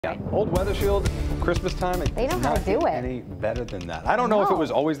Yeah, old weather shield, Christmas time. They know how to do it. Any better than that? I don't know if it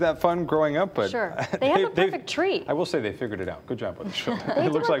was always that fun growing up, but sure, they have the perfect tree. I will say they figured it out. Good job with the show. They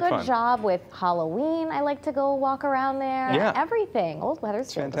It looks do a like good fun. job with Halloween. I like to go walk around there. Yeah, everything. Old weather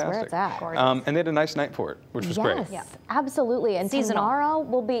shield is where it's at. And they had a nice night for it, which was great. Yes, absolutely. And seasonal. Tomorrow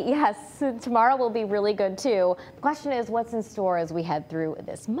will be tomorrow will be really good too. The question is, what's in store as we head through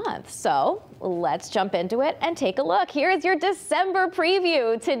this month? So let's jump into it and take a look. Here is your December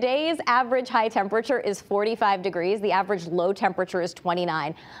preview. Today's average high temperature is 45 degrees. The average low temperature is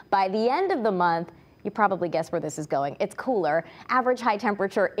 29. By the end of the month, you probably guess where this is going. It's cooler. Average high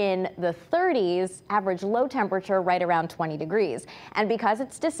temperature in the 30s, average low temperature right around 20 degrees. And because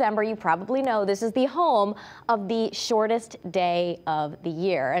it's December, you probably know this is the home of the shortest day of the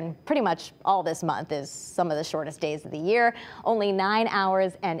year. And pretty much all this month is some of the shortest days of the year. Only 9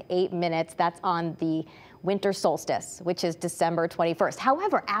 hours and 8 minutes. That's on the winter solstice, which is December 21st.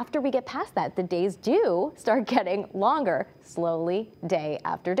 However, after we get past that, the days do start getting longer, slowly, day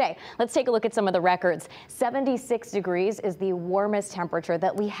after day. Let's take a look at some of the records. 76 degrees is the warmest temperature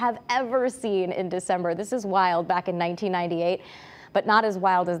that we have ever seen in December. This is wild, back in 1998. But not as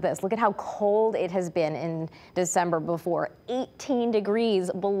wild as this. Look at how cold it has been in December before. 18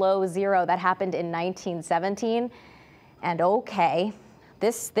 degrees below zero. That happened in 1917. And okay,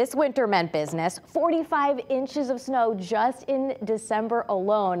 this winter meant business. 45 inches of snow just in December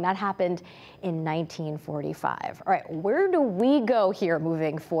alone. That happened in 1945. All right, where do we go here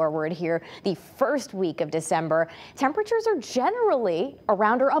moving forward here? The first week of December, temperatures are generally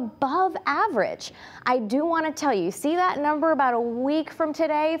around or above average. I do want to tell you, see that number about a week from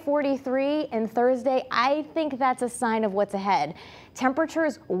today, 43, and Thursday? I think that's a sign of what's ahead.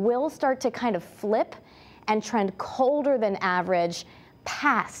 Temperatures will start to kind of flip and trend colder than average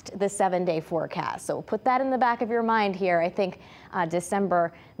past the 7-day forecast. So put that in the back of your mind here. I think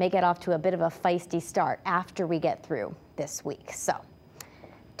December may get off to a bit of a feisty start after we get through this week. So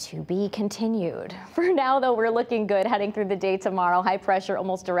to be continued. For now, though, we're looking good heading through the day tomorrow. High pressure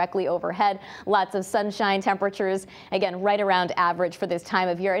almost directly overhead. Lots of sunshine. Temperatures, again, right around average for this time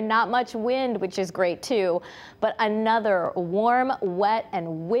of year. And not much wind, which is great, too. But another warm, wet,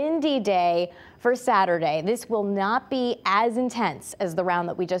 and windy day for Saturday. This will not be as intense as the round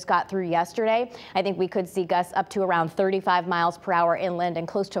that we just got through yesterday. I think we could see gusts up to around 35 miles per hour inland and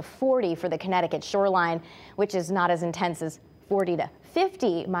close to 40 for the Connecticut shoreline, which is not as intense as 40 to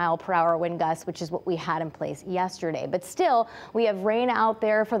 50 mile per hour wind gusts, which is what we had in place yesterday. But still, we have rain out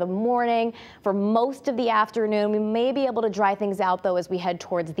there for the morning, for most of the afternoon. We may be able to dry things out, though, as we head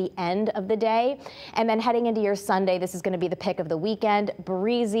towards the end of the day. And then heading into your Sunday, this is going to be the pick of the weekend.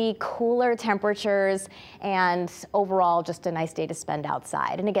 Breezy, cooler temperatures, and overall just a nice day to spend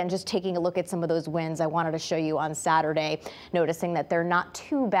outside. And again, just taking a look at some of those winds I wanted to show you on Saturday, noticing that they're not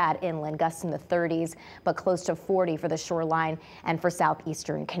too bad inland, gusts in the 30s, but close to 40 for the shoreline and for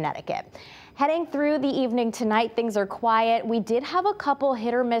southeastern Connecticut. Heading through the evening tonight, things are quiet. We did have a couple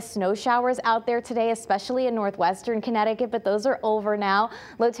hit or miss snow showers out there today, especially in northwestern Connecticut, but those are over now.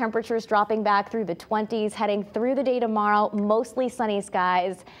 Low temperatures dropping back through the 20s. Heading through the day tomorrow, mostly sunny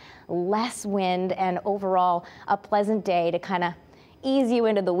skies, less wind, and overall a pleasant day to kind of ease you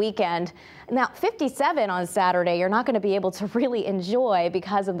into the weekend. Now, 57 on Saturday, you're not going to be able to really enjoy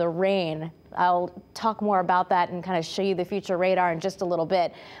because of the rain. I'll talk more about that and kind of show you the future radar in just a little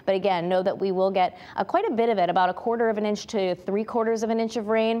bit. But again, know that we will get quite a bit of it, about 1/4 of an inch to 3/4 of an inch of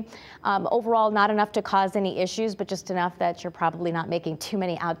rain. Overall, not enough to cause any issues, but just enough that you're probably not making too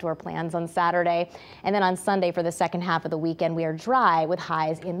many outdoor plans on Saturday. And then on Sunday for the second half of the weekend, we are dry with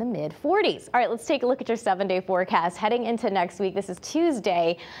highs in the mid-40s. All right, let's take a look at your 7-day forecast. Heading into next week, this is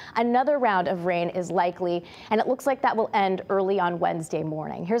Tuesday, another round of rain is likely, and it looks like that will end early on Wednesday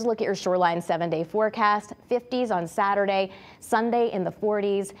morning. Here's a look at your shoreline 7-day forecast. 50s on Saturday, Sunday in the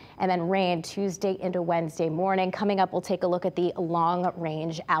 40s, and then rain Tuesday into Wednesday morning. Coming up, we'll take a look at the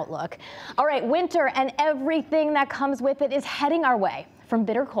long-range outlook. All right, winter and everything that comes with it is heading our way, from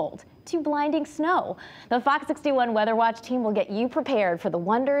bitter cold to blinding snow. The Fox 61 Weather Watch team will get you prepared for the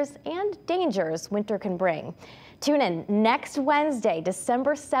wonders and dangers winter can bring. Tune in next Wednesday,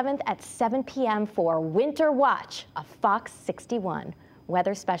 December 7th at 7 p.m. for Winter Watch, a Fox 61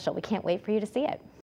 weather special. We can't wait for you to see it.